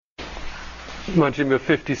Majjhima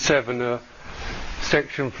 57, a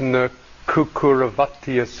section from the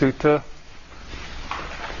Kukuravatiya Sutta.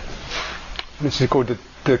 This is called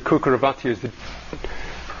the Kukuravatiya, is the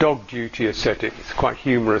dog duty ascetic. It's quite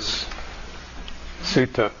humorous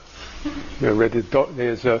sutta. Read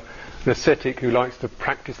there's an ascetic who likes to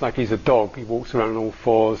practice like he's a dog. He walks around on all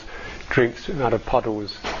fours, drinks out of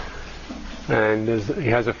puddles, and he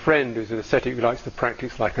has a friend who's an ascetic who likes to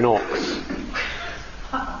practice like an ox,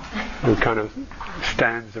 who kind of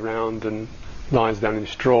stands around and lies down in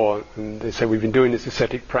straw. And they say, we've been doing this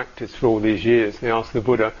ascetic practice for all these years. They ask the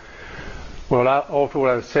Buddha, well, after all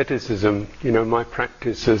our asceticism, my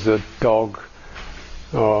practice as a dog,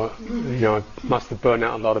 or I must have burned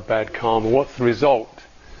out a lot of bad karma. What's the result?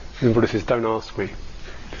 And the Buddha says, don't ask me.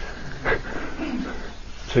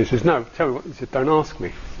 So he says, no, tell me what. He said, don't ask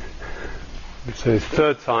me. So his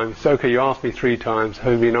third time, it's okay, you asked me 3 times,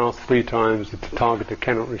 having been asked 3 times, the Tathagata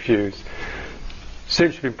cannot refuse.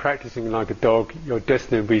 Since you've been practicing like a dog, your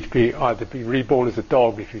destiny will be to be either be reborn as a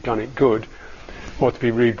dog if you've done it good, or to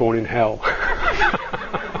be reborn in hell.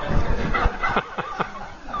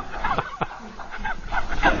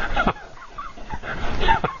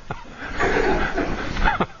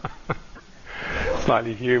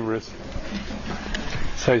 Slightly humorous.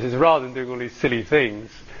 So he says, rather than doing all these silly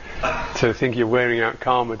things, to think you're wearing out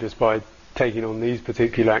karma just by taking on these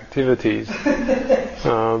particular activities,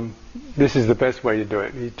 this is the best way to do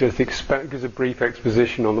it. He just gives a brief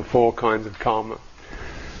exposition on the 4 kinds of karma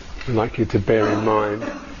I'd like you to bear in mind.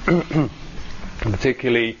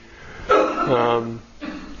 Particularly, we're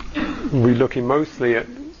looking mostly at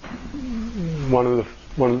one of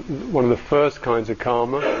the first kinds of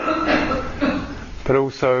karma, but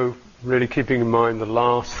also really keeping in mind the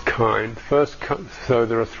last kind. So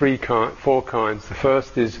there are 4 kinds. The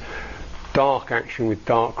first is dark action with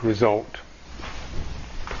dark result.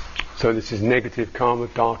 So this is negative karma,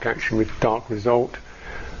 dark action with dark result.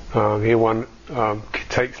 Here one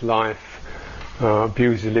takes life,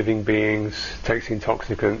 abuses living beings, takes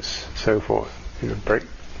intoxicants, so forth. Very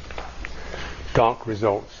dark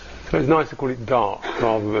results. So it's nice to call it dark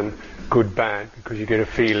rather than good bad, because you get a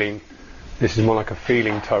feeling. This is more like a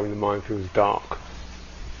feeling tone. The mind feels dark.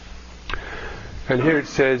 And here it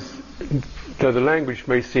says, though the language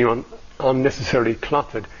may seem unnecessarily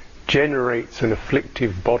cluttered, generates an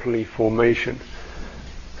afflictive bodily formation.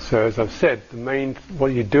 So as I've said, what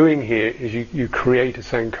you're doing here is you create a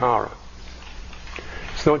sankhara.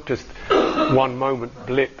 It's not just one moment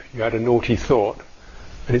blip, you had a naughty thought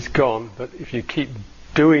and it's gone, but if you keep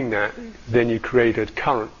doing that, then you create a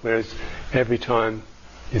current, whereas every time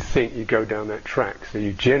you think, you go down that track. So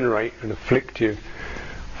you generate an afflictive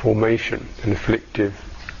formation, an afflictive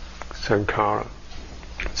sankhara.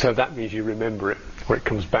 So that means you remember it, or it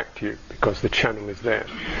comes back to you, because the channel is there.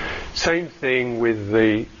 Same thing with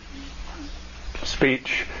the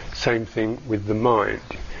speech, same thing with the mind.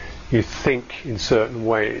 You think in certain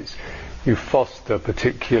ways, you foster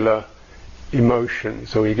particular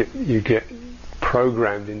emotions, or you get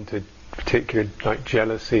programmed into particular, like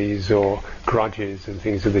jealousies or grudges and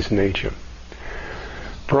things of this nature.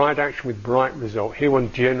 Bright action with bright result. Here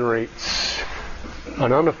one generates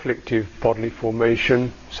an unafflictive bodily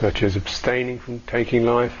formation, such as abstaining from taking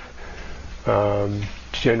life,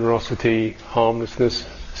 generosity, harmlessness.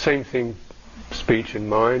 Same thing, speech and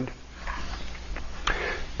mind.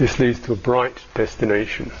 This leads to a bright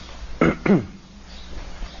destination.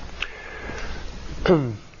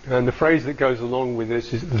 And the phrase that goes along with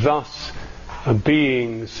this is, thus a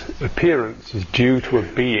being's appearance is due to a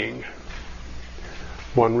being.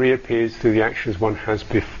 One reappears through the actions one has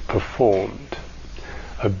performed.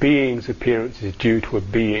 A being's appearance is due to a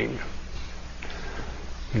being.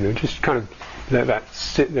 Just kind of let that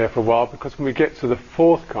sit there for a while, because when we get to the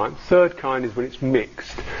 4th kind, 3rd kind is when it's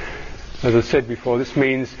mixed. As I said before, this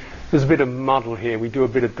means there's a bit of muddle here. We do a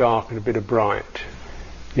bit of dark and a bit of bright.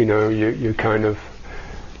 You kind of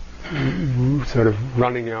sort of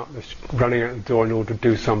running out the door in order to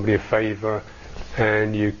do somebody a favour,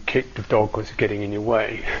 and you kick the dog because it's getting in your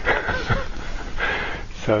way.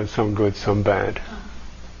 So some good, some bad.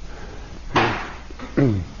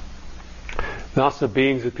 Thus a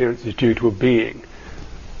being's appearance is due to a being.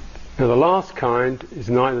 Now the last kind is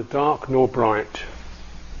neither dark nor bright,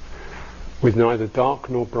 with neither dark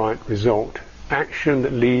nor bright result. Action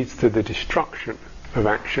that leads to the destruction of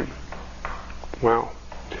action. Wow.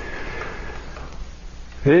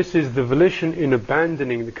 This is the volition in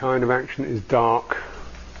abandoning the kind of action is dark,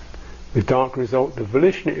 with dark result. The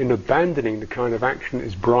volition in abandoning the kind of action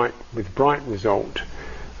is bright, with bright result.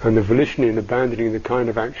 And the volition in abandoning the kind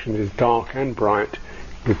of action is dark and bright,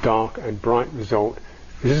 with dark and bright result.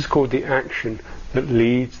 This is called the action that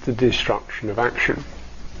leads to destruction of action.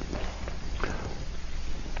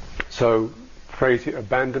 So, phrase it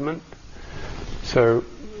abandonment. So,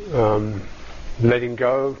 letting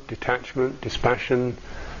go, detachment, dispassion,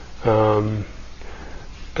 and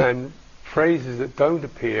phrases that don't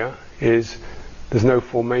appear is there's no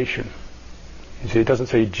formation. You see, it doesn't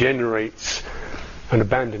say generates an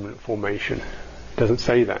abandonment formation. It doesn't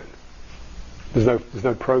say that. There's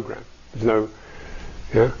no program. There's no,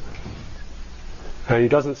 yeah. And it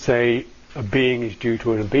doesn't say a being is due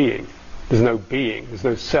to a being. There's no being. There's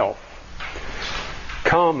no self.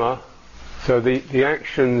 Kamma. So the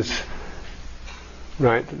actions,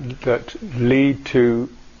 right, that lead to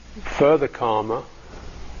further karma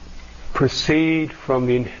proceed from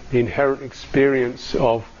the inherent experience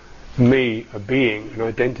of me, a being, an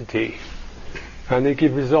identity, and they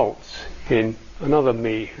give results in another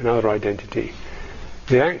me, another identity.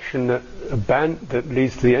 The action that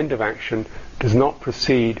leads to the end of action does not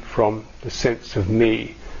proceed from the sense of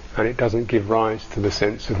me, and it doesn't give rise to the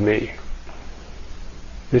sense of me.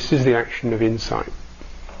 This is the action of insight,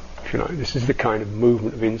 if you like. This is the kind of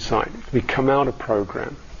movement of insight. We come out of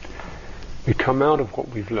program. We come out of what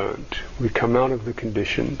we've learned. We come out of the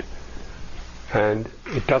conditioned. And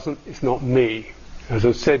it's not me. As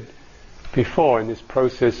I've said before, in this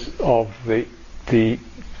process of the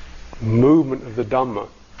movement of the Dhamma,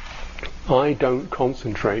 I don't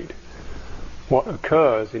concentrate. What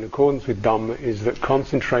occurs in accordance with Dhamma is that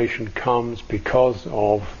concentration comes because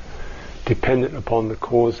of, dependent upon the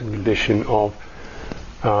cause and condition of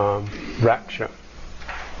rapture.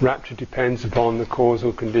 Rapture depends upon the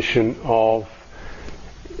causal condition of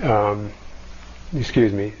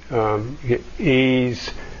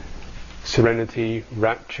ease, serenity,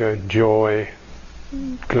 rapture, joy,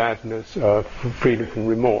 gladness, freedom from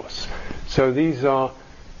remorse. So these are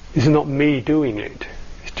not me doing it.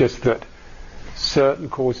 It's just that certain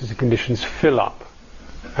causes and conditions fill up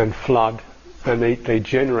and flood, and they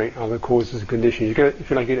generate other causes and conditions. You get, if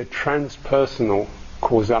you like, a transpersonal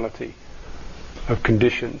causality of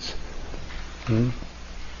conditions. So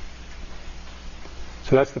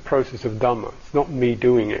that's the process of Dhamma. It's not me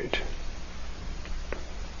doing it.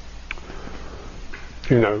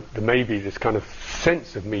 There may be this kind of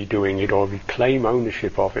sense of me doing it, or we claim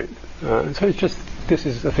ownership of it. And so I think this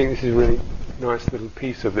is a really nice little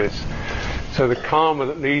piece of this. So the karma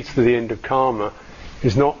that leads to the end of karma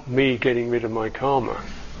is not me getting rid of my karma,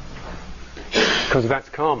 because that's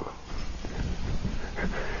karma.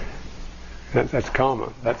 That's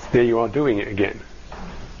karma. There you are doing it again.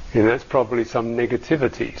 That's probably some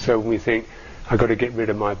negativity. So when we think, I've got to get rid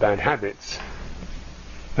of my bad habits,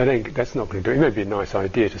 that's not going to do it. It may be a nice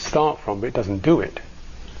idea to start from, but it doesn't do it.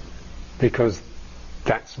 Because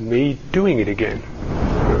that's me doing it again.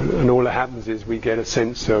 And all that happens is we get a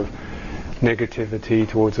sense of negativity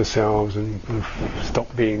towards ourselves and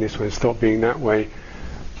stop being this way, stop being that way.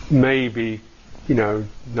 Maybe,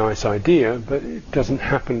 nice idea, but it doesn't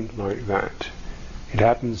happen like that. It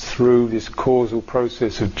happens through this causal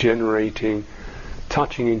process of generating,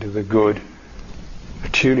 touching into the good,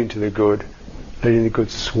 attuning to the good, letting the good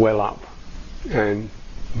swell up and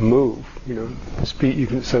move,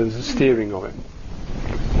 so there's a steering of it.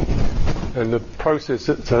 And the process,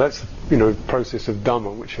 so that's, process of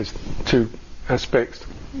Dhamma, which has two aspects: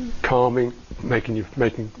 calming,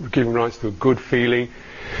 giving rise to a good feeling,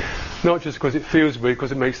 not just because it feels good,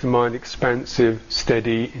 because it makes the mind expansive,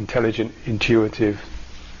 steady, intelligent, intuitive.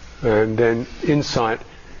 And then insight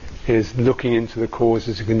is looking into the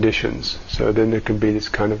causes and conditions. So then there can be this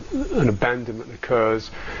kind of an abandonment occurs,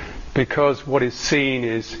 because what is seen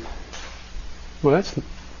is, well, that's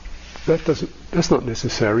not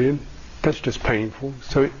necessary, and that's just painful.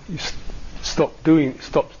 So it stops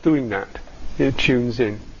doing that. It tunes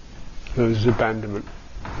in. There's abandonment.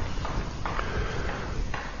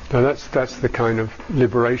 Now that's the kind of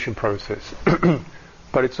liberation process.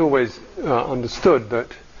 But it's always understood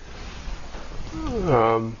that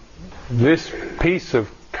this piece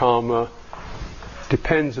of karma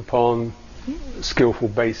depends upon skillful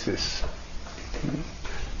basis.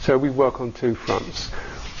 So we work on two fronts.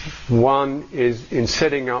 One is in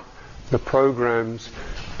setting up the programs,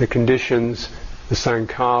 the conditions, the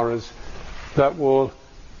sankharas that will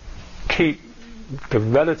keep the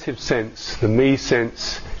relative sense, the me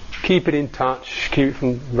sense, keep it in touch, keep it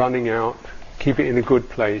from running out, keep it in a good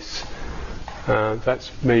place.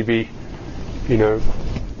 That's maybe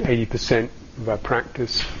 80% of our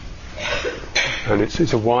practice, and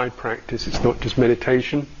it's a wide practice. It's not just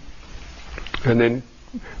meditation. And then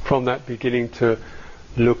from that, beginning to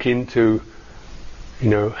look into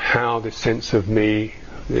how the sense of me,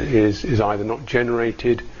 is either not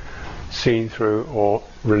generated, seen through, or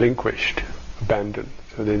relinquished, abandoned.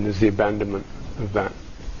 So then there's the abandonment of that.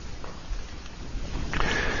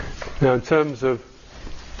 Now, in terms of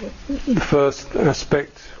the first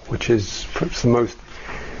aspect, which is perhaps the most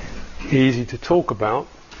easy to talk about,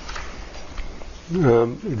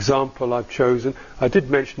 example I've chosen, I did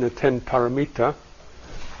mention the 10 paramita.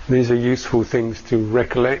 These are useful things to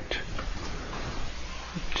recollect.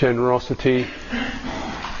 Generosity,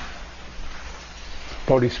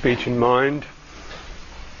 body, speech and mind,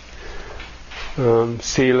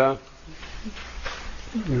 sila,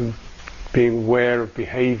 being aware of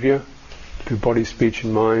behavior through body, speech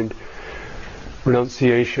and mind,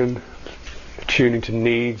 renunciation, tuning to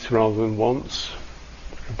needs rather than wants,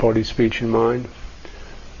 body, speech and mind,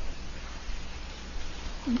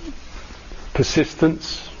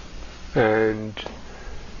 persistence and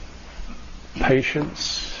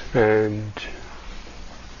patience and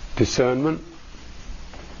discernment,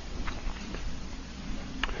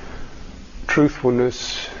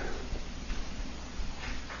 truthfulness,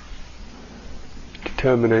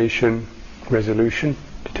 determination, resolution,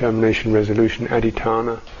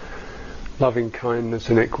 adhitthana, loving kindness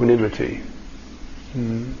and equanimity.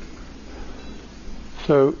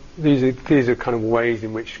 So these are kind of ways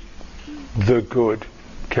in which the good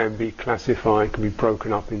can be classified, can be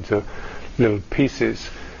broken up into little pieces.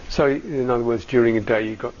 So in other words, during a day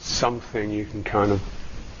you've got something you can kind of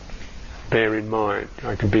bear in mind.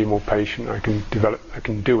 I can be more patient, I can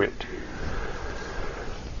do it.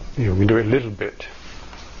 You can do it a little bit.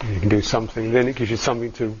 You can do something, then it gives you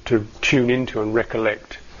something to tune into and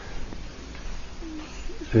recollect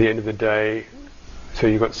at the end of the day. So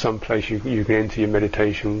you've got some place you can enter your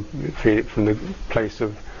meditation, feel it from the place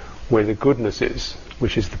of where the goodness is,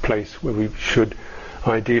 which is the place where we should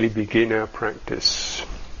ideally begin our practice,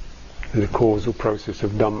 the causal process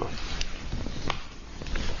of Dhamma.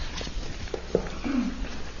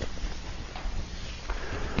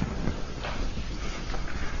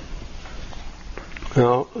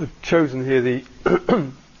 Now, I've chosen here the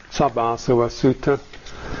Sabhasava Sutta,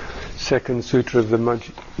 second sutra of the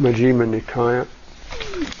Majjhima Nikaya,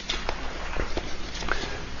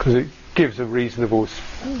 because it gives a reasonable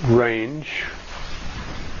range,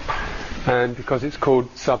 and because it's called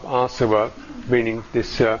Sabhasava, meaning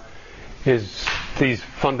this is these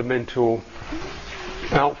fundamental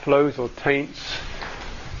outflows or taints,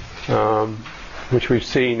 which we've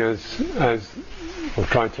seen as or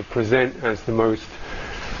tried to present as the most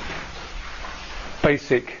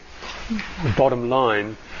basic bottom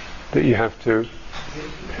line that you have to.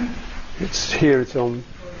 It's here. It's on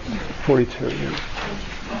 42. Yeah.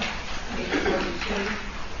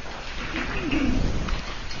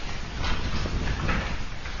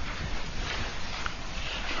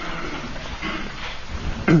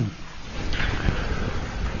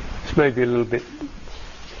 This may be a little bit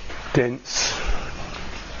dense,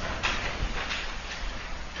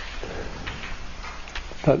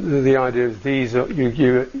 but the idea is these are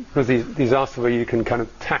because these asava you can kind of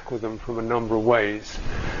tackle them from a number of ways,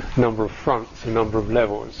 a number of fronts, a number of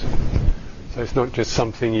levels. So it's not just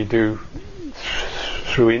something you do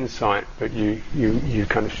through insight, but you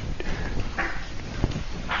kind of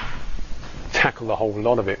tackle the whole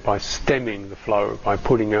lot of it by stemming the flow, by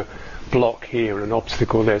putting a block here and an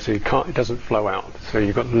obstacle there, so it doesn't flow out. So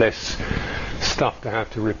you've got less stuff to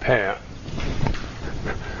have to repair.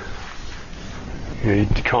 You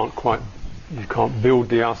can't build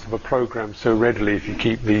the asava program so readily if you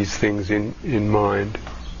keep these things in mind.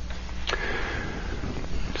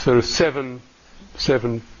 So there's seven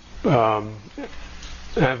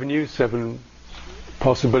avenues, 7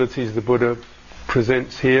 possibilities the Buddha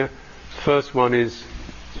presents here. First one is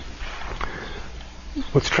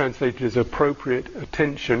what's translated as appropriate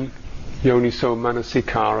attention, yoniso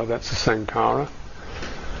manasikara, that's the sankhara.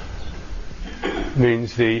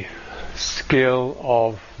 Means the skill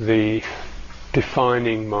of the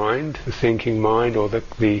defining mind, the thinking mind, or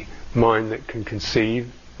the mind that can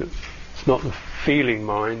conceive. It's not the feeling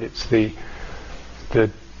mind, it's the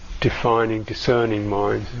defining, discerning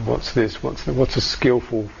mind. What's this? What's a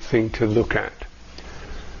skillful thing to look at?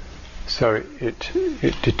 So it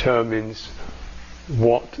determines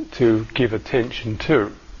what to give attention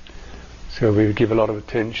to. So we give a lot of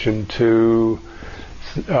attention to,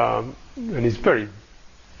 and he's very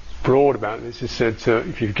broad about this. He said,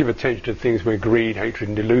 if you give attention to things where greed, hatred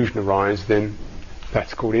and delusion arise, then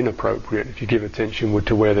that's called inappropriate. If you give attention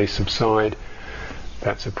to where they subside,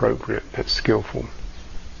 that's appropriate, that's skillful.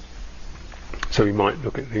 So we might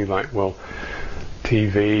look at things like, well,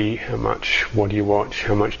 TV, what do you watch,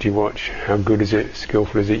 how much do you watch, how good is it,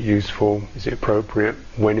 skillful is it, useful, is it appropriate,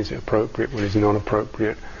 when is it appropriate, when is it not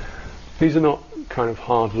appropriate. These are not kind of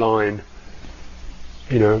hard line,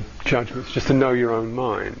 judgments, just to know your own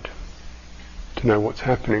mind, to know what's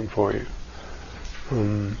happening for you.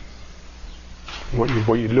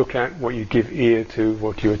 What you look at, what you give ear to,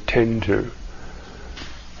 what you attend to.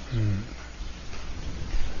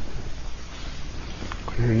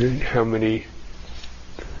 And how many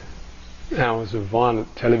hours of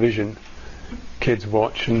violent television kids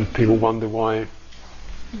watch, and people wonder why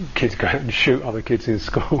kids go out and shoot other kids in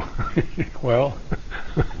school. Well,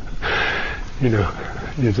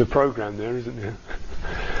 there's a program there, isn't there?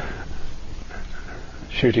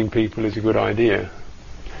 Shooting people is a good idea.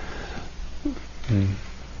 Does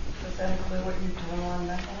that include what you dwell on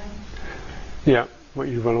mentally? Yeah, what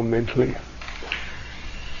you dwell on mentally.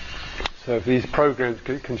 So if these programs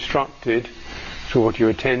get constructed to what you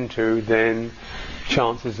attend to, then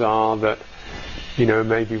chances are that,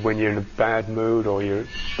 maybe when you're in a bad mood or you're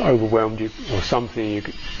overwhelmed or something,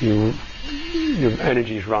 your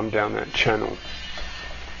energies run down that channel.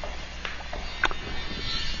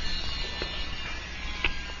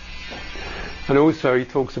 And also he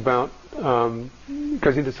talks about,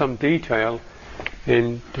 goes into some detail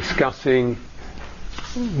in discussing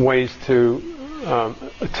ways to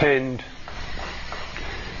attend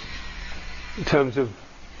in terms of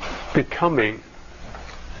becoming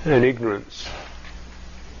an ignorance.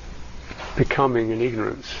 Becoming an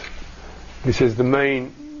ignorance. He says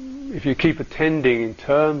if you keep attending in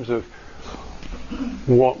terms of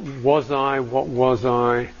what was I,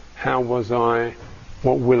 how was I,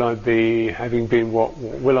 what will I be, having been what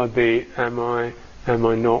will I be, am I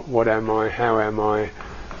not, what am I, how am I,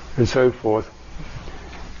 and so forth,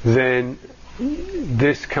 then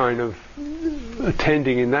this kind of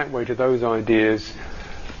attending in that way to those ideas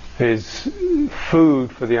is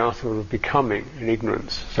food for the asana of becoming in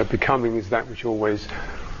ignorance. So becoming is that which always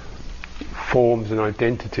forms an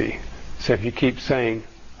identity. So if you keep saying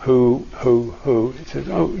who, it says,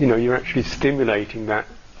 you're actually stimulating that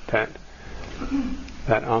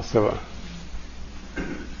asava.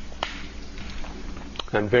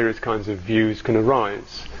 And various kinds of views can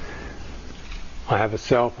arise. I have a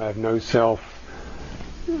self, I have no self,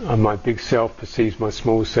 my big self perceives my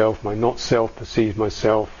small self, my not self perceives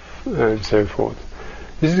myself, and so forth.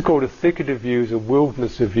 This is called a thicket of views, a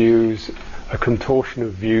wilderness of views, a contortion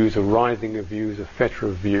of views, a writhing of views, a fetter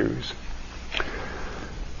of views.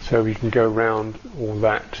 So we can go around all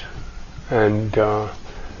that, and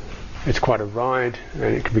it's quite a ride, and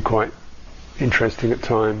it can be quite interesting at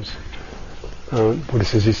times. Buddha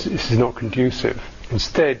says this is not conducive.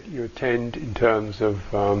 Instead, you attend in terms of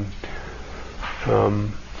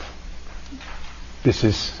this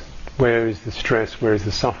is where is the stress, where is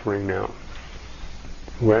the suffering now?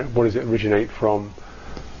 What does it originate from?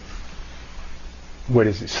 Where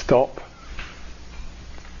does it stop?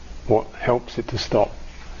 What helps it to stop?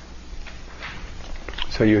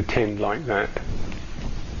 So you attend like that.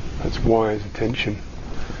 That's wise attention.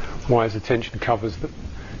 Wise attention covers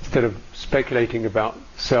instead of speculating about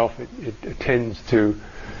self, it attends to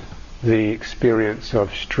the experience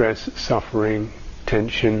of stress, suffering,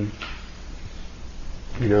 tension,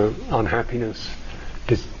 unhappiness,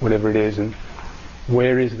 whatever it is, and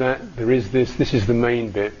where is that? There is this. This is the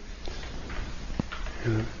main bit.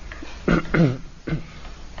 And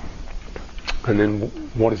then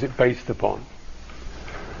what is it based upon?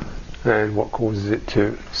 And what causes it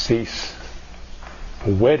to cease?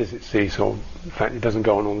 Or where does it cease? Or in fact, it doesn't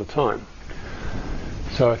go on all the time.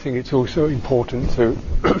 So I think it's also important to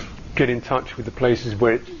get in touch with the places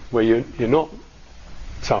where you're not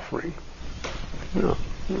suffering.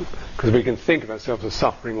 Because we can think of ourselves as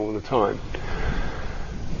suffering all the time.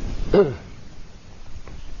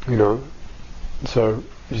 So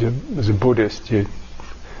as a Buddhist, you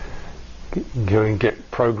go and get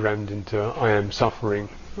programmed into I am suffering,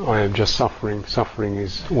 I am just suffering, suffering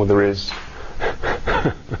is all there is.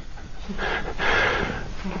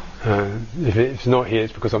 If it's not here,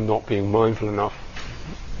 it's because I'm not being mindful enough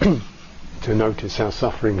to notice how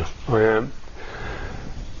suffering I am.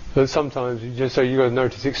 But sometimes you've got to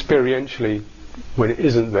notice experientially when it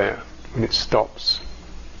isn't there, when it stops,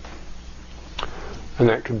 and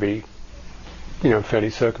that can be, fairly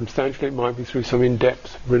circumstantial. It might be through some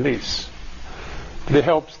in-depth release, but it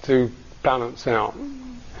helps to balance out.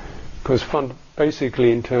 Because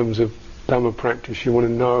basically, in terms of Dhamma practice, you want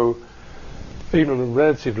to know, even on a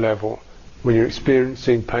relative level, when you're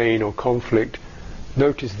experiencing pain or conflict,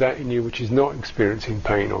 notice that in you which is not experiencing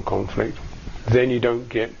pain or conflict. Then you don't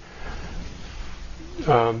get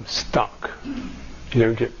stuck You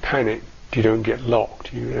don't get panicked. You don't get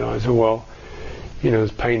locked. You realise, oh well,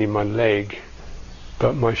 there's pain in my leg,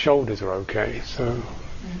 but my shoulders are okay. So,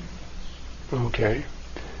 okay.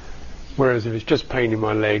 Whereas if it's just pain in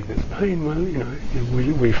my leg, there's pain. Well,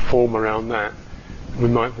 we form around that. We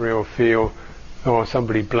might very well feel, oh,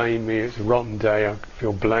 somebody blamed me. It's a rotten day. I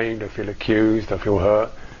feel blamed. I feel accused. I feel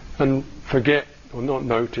hurt, and forget or not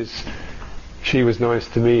notice. She was nice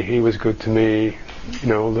to me. He was good to me.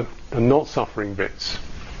 The not suffering bits.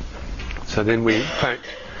 So then we, in fact,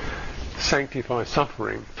 sanctify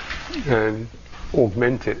suffering and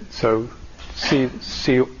augment it. So see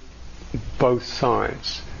both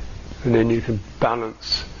sides, and then you can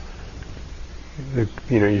balance.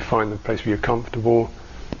 You find the place where you're comfortable,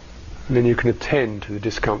 and then you can attend to the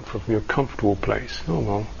discomfort from your comfortable place. Oh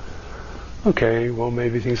well, okay. Well,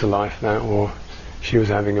 maybe things are like that, or she was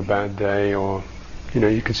having a bad day, or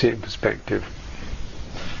you can see it in perspective.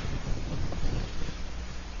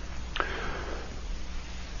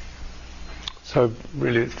 So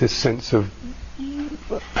really it's this sense of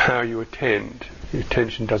how you attend. Your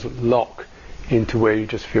attention doesn't lock into where you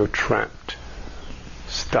just feel trapped,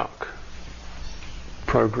 stuck,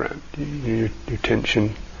 programmed. Your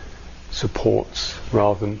attention supports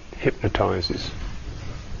rather than hypnotizes,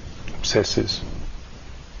 obsesses.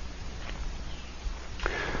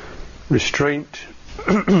 Restraint,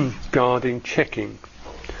 guarding, checking.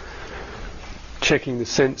 Checking the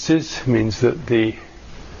senses means that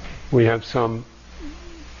we have some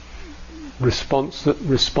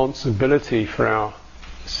responsibility for our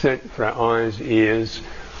eyes, ears.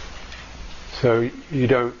 So you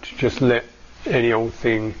don't just let any old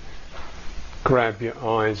thing grab your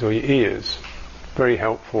eyes or your ears. Very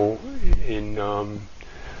helpful in,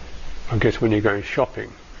 I guess, when you're going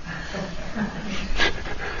shopping,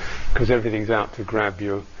 because everything's out to grab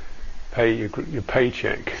your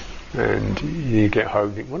paycheck, and you get home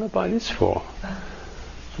and think, what do I buy this for?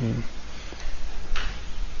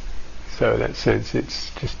 So in that sense, it's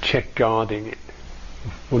just guarding it.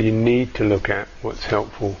 What do you need to look at? What's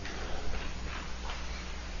helpful?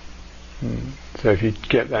 So if you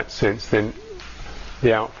get that sense, then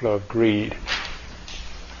the outflow of greed,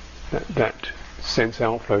 that sense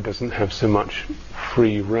outflow doesn't have so much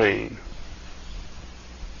free rein.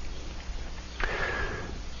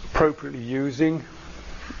 Appropriately using,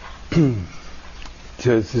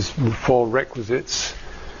 there's 4 requisites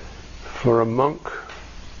for a monk.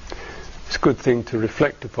 It's a good thing to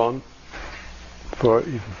reflect upon. For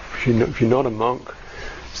if you're not a monk,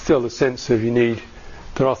 still the sense of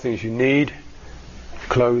there are things you need: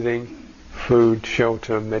 clothing, food,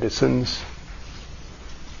 shelter, medicines.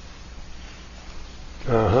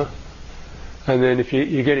 And then if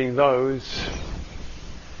you're getting those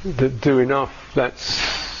that do enough,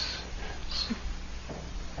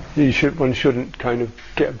 one shouldn't kind of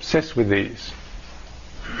get obsessed with these.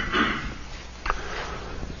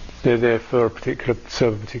 They're there for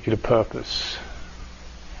serve a particular purpose.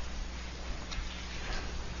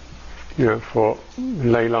 For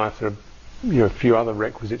lay life, there are a few other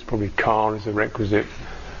requisites. Probably car is a requisite,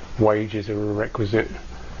 wages are a requisite.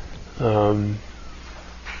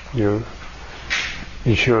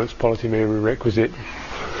 Insurance policy may be a requisite.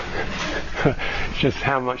 Just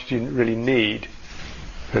how much do you really need?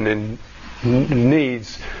 And then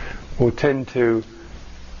needs will tend to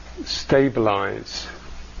stabilize,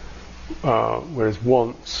 whereas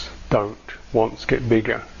wants don't. Wants get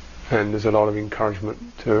bigger, and there's a lot of encouragement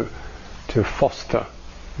to foster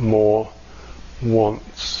more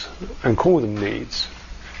wants and call them needs.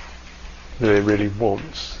 They're really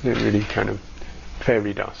wants. They're really kind of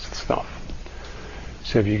fairy dust stuff.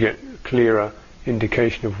 So if you get clearer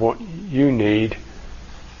indication of what you need,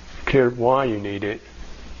 clear why you need it,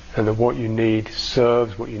 and that what you need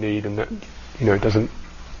serves what you need, and that it doesn't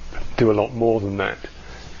do a lot more than that,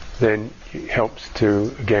 then it helps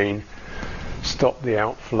to again stop the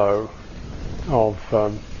outflow of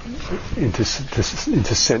into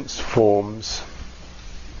sense forms,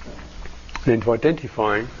 and into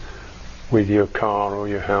identifying with your car or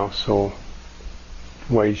your house or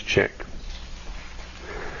wage check.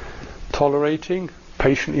 Tolerating,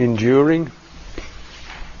 patiently enduring,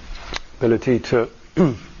 ability to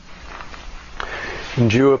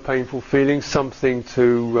endure painful feelings, something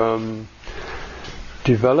to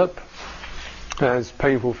develop, as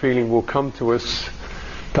painful feeling will come to us,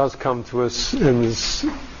 does come to us, and it's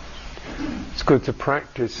good to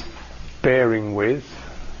practice bearing with.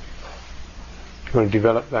 You want to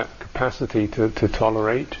develop that capacity to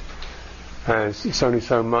tolerate, as it's only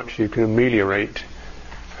so much you can ameliorate.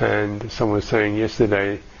 And as someone was saying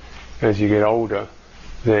yesterday, as you get older,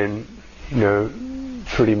 then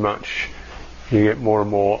pretty much you get more and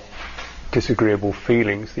more disagreeable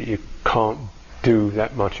feelings that you can't do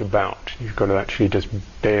that much about. You've got to actually just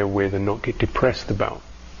bear with and not get depressed about.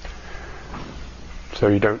 So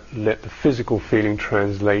you don't let the physical feeling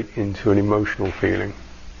translate into an emotional feeling.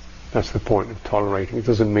 That's the point of tolerating. It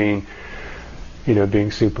doesn't mean,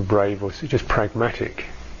 being super brave, or it's just pragmatic.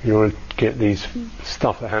 You want to get these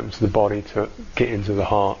stuff that happens to the body to get into the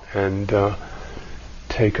heart and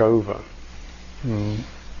take over.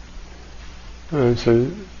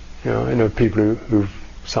 So, I know people who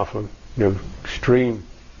suffer, extreme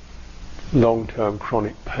long-term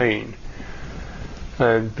chronic pain,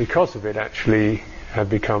 and because of it actually have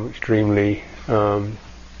become extremely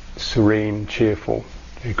serene, cheerful,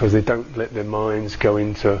 because they don't let their minds go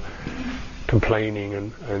into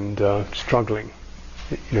complaining and struggling,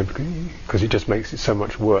 because it just makes it so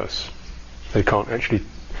much worse. They can't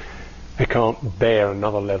bear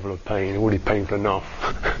another level of pain. They're already painful enough.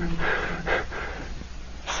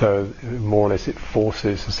 So more or less it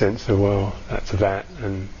forces a sense of, well, that's that,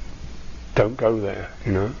 and don't go there,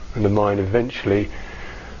 and the mind eventually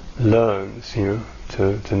learns, to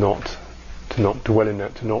not dwell in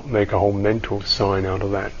that, to not make a whole mental sign out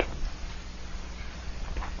of that.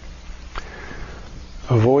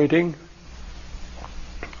 Avoiding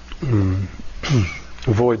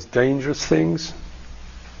avoids dangerous things.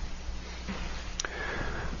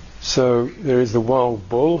 So there is the wild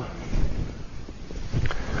bull,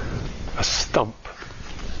 a stump,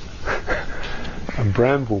 a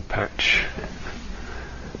bramble patch.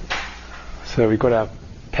 So we've got our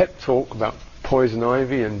pep talk about poison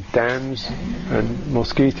ivy and dams and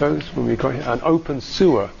mosquitoes when we got an open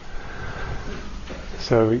sewer.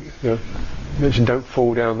 So we mentioned don't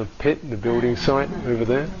fall down the pit, the building site over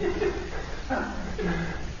there.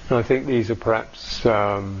 And I think these are perhaps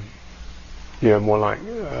more like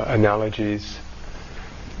analogies.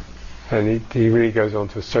 And he really goes on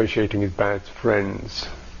to associating with bad friends.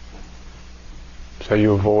 So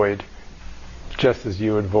you avoid, just as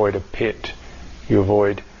you avoid a pit, you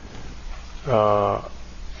avoid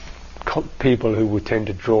people who would tend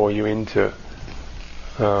to draw you into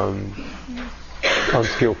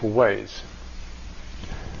unskillful ways.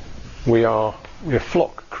 We're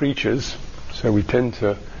flock creatures, so we tend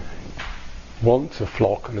to want to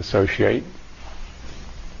flock and associate.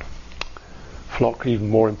 Flock even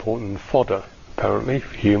more important than fodder, apparently,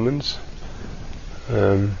 for humans.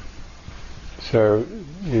 So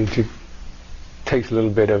it takes a little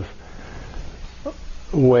bit of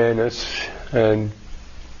awareness and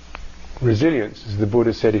resilience. As the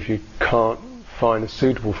Buddha said, if you can't find a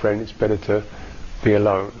suitable friend, it's better to be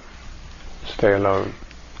alone, stay alone.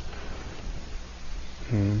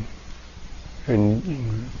 And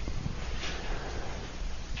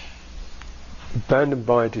abandoned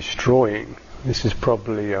by destroying, this is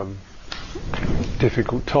probably a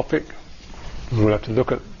difficult topic. We'll have to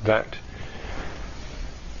look at that.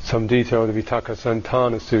 Some detail of the Vitakka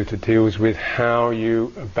Santana Sutta deals with how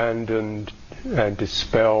you abandon and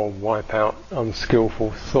dispel, wipe out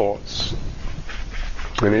unskillful thoughts.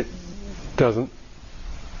 And it doesn't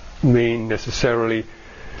mean necessarily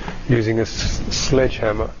using a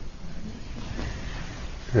sledgehammer.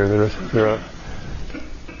 There are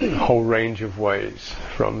a whole range of ways,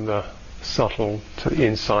 from the subtle to the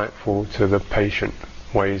insightful to the patient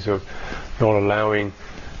ways of not allowing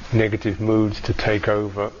negative moods to take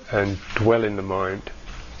over and dwell in the mind,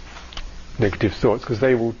 negative thoughts, because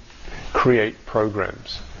they will create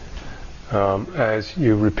programs. As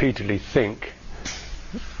you repeatedly think,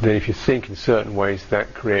 then if you think in certain ways,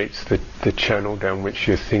 that creates the channel down which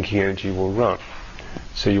your thinking energy will run.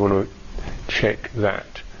 So you want to check that.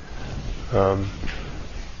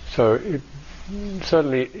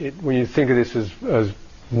 Certainly when you think of this as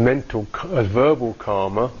verbal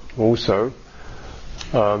karma also,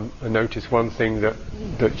 I notice one thing that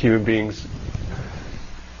human beings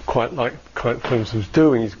quite like was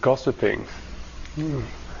doing is gossiping.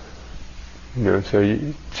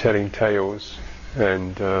 So telling tales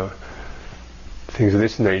and things of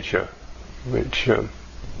this nature, which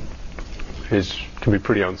can be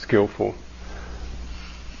pretty unskillful.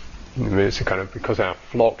 It's a kind of, because our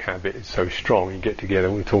flock habit is so strong, you get together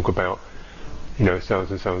and we talk about, so-and-so,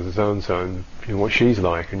 so-and-so, so-and-so, and what she's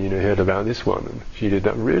like, and heard about this one, and she did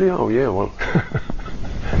that, really? Oh yeah, well.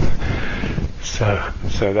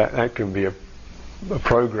 so that can be a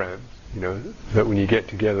program, that when you get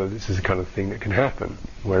together, this is the kind of thing that can happen.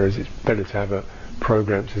 Whereas it's better to have a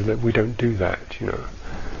program that says that we don't do that,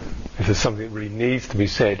 If there's something that really needs to be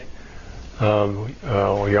said, or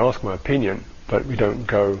you ask my opinion, but we don't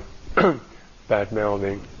go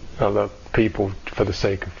bad-mouthing other people for the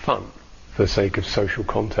sake of fun, for the sake of social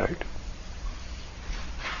contact.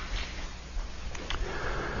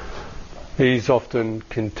 these often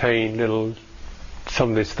contain some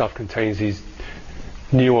of this stuff contains these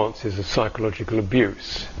nuances of psychological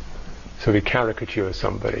abuse. So we caricature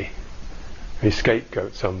somebody, we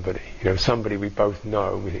scapegoat somebody, somebody we both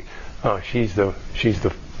know, and we think, oh, she's the she's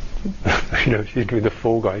doing the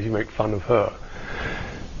fall guys, you make fun of her.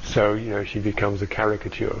 So, she becomes a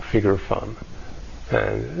caricature, a figure of fun.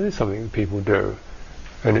 And it's something that people do.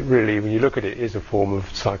 And it really, when you look at it, is a form of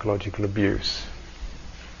psychological abuse.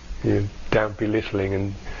 Down belittling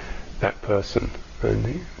and that person.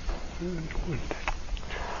 And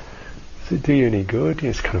does it do you any good?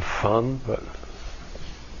 It's kind of fun, but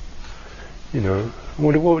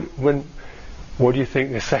what do you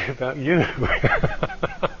think they say about you?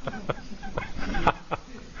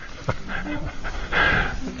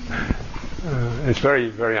 It's very,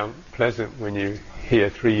 very unpleasant when you hear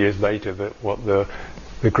 3 years later that what the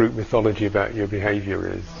group mythology about your behaviour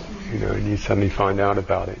is, and you suddenly find out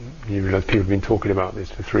about it. You realise people have been talking about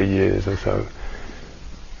this for 3 years or so.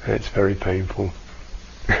 And it's very painful.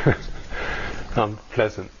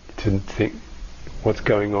 Unpleasant to think what's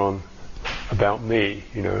going on about me,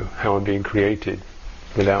 how I'm being created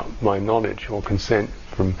without my knowledge or consent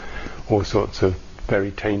from all sorts of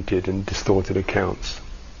very tainted and distorted accounts.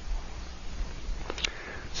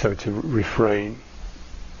 So to refrain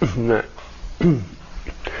from that.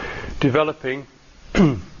 Developing,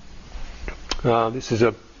 this is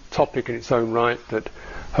a topic in its own right that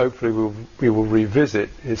hopefully we will revisit.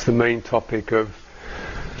 It's the main topic of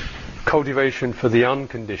cultivation for the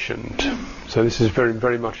unconditioned. So this is very,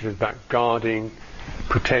 very much about guarding,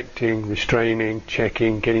 protecting, restraining,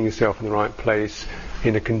 checking, getting yourself in the right place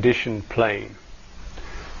in a conditioned plane.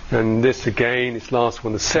 And this again, this last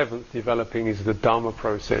one, the seventh, developing, is the Dhamma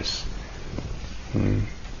process. To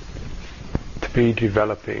be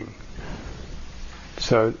developing.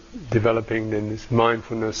 So developing then this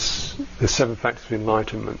mindfulness, the seven factors of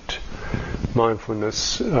enlightenment.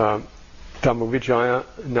 Mindfulness, Dhamma Vijaya,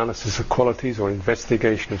 analysis of qualities or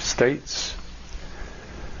investigation of states.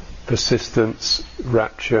 Persistence,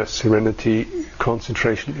 rapture, serenity,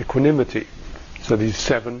 concentration, equanimity. So these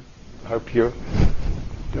seven, I hope you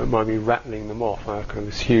don't mind me rattling them off. I can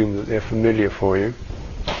assume that they're familiar for you.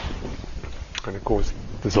 And of course,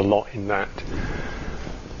 there's a lot in that.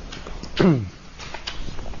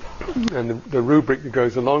 And the rubric that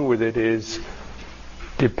goes along with it is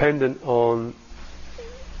dependent on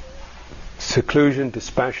seclusion,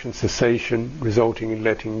 dispassion, cessation, resulting in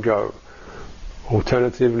letting go.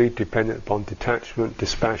 Alternatively, dependent upon detachment,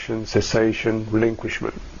 dispassion, cessation,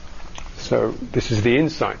 relinquishment. So this is the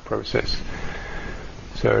insight process.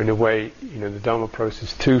 So in a way, the Dhamma process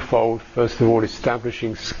is twofold. First of all,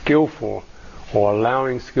 establishing skillful or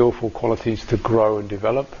allowing skillful qualities to grow and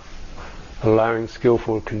develop, allowing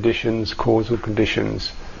skillful conditions, causal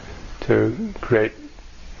conditions, to create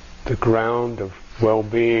the ground of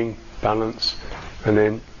well-being, balance, and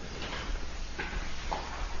then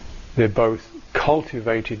they're both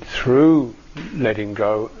cultivated through letting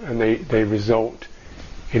go, and they result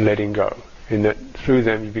in letting go. In that through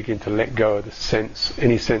them you begin to let go of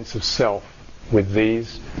any sense of self with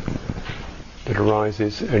these that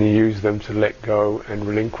arises, and you use them to let go and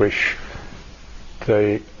relinquish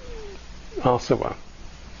the asava.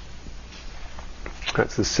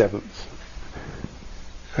 That's the seventh.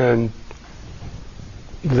 And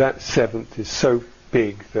that seventh is so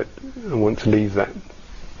big that I want to leave that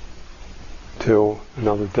till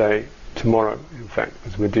another day, tomorrow in fact,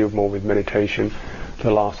 as we deal more with meditation.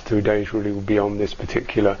 The last 2 days really will be on this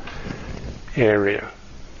particular area.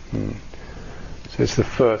 So it's the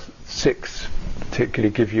first 6 particularly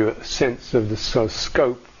give you a sense of the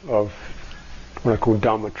scope of what I call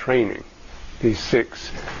Dhamma training. These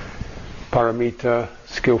 6, paramita,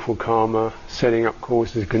 skillful karma, setting up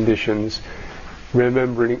causes and conditions,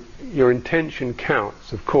 remembering your intention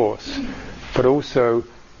counts, of course, but also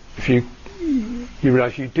if you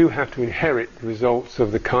realise you do have to inherit the results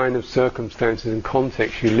of the kind of circumstances and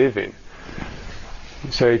context you live in.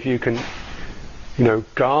 So if you can,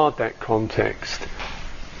 guard that context,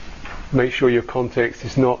 make sure your context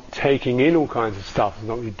is not taking in all kinds of stuff,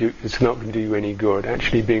 it's not going to do you any good.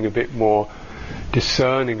 Actually being a bit more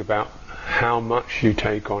discerning about how much you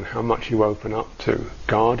take on, how much you open up to,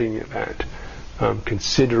 guarding that,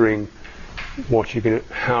 considering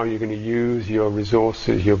how you're going to use your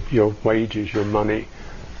resources, your wages, your money,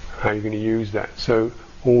 how you're going to use that. So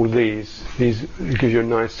all these it gives you a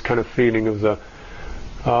nice kind of feeling of the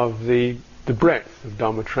breadth of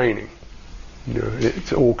Dhamma training.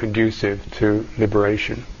 It's all conducive to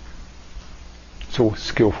liberation. It's all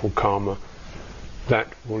skillful karma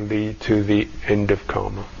that will lead to the end of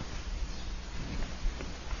karma.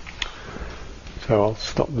 So I'll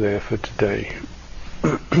stop there for today.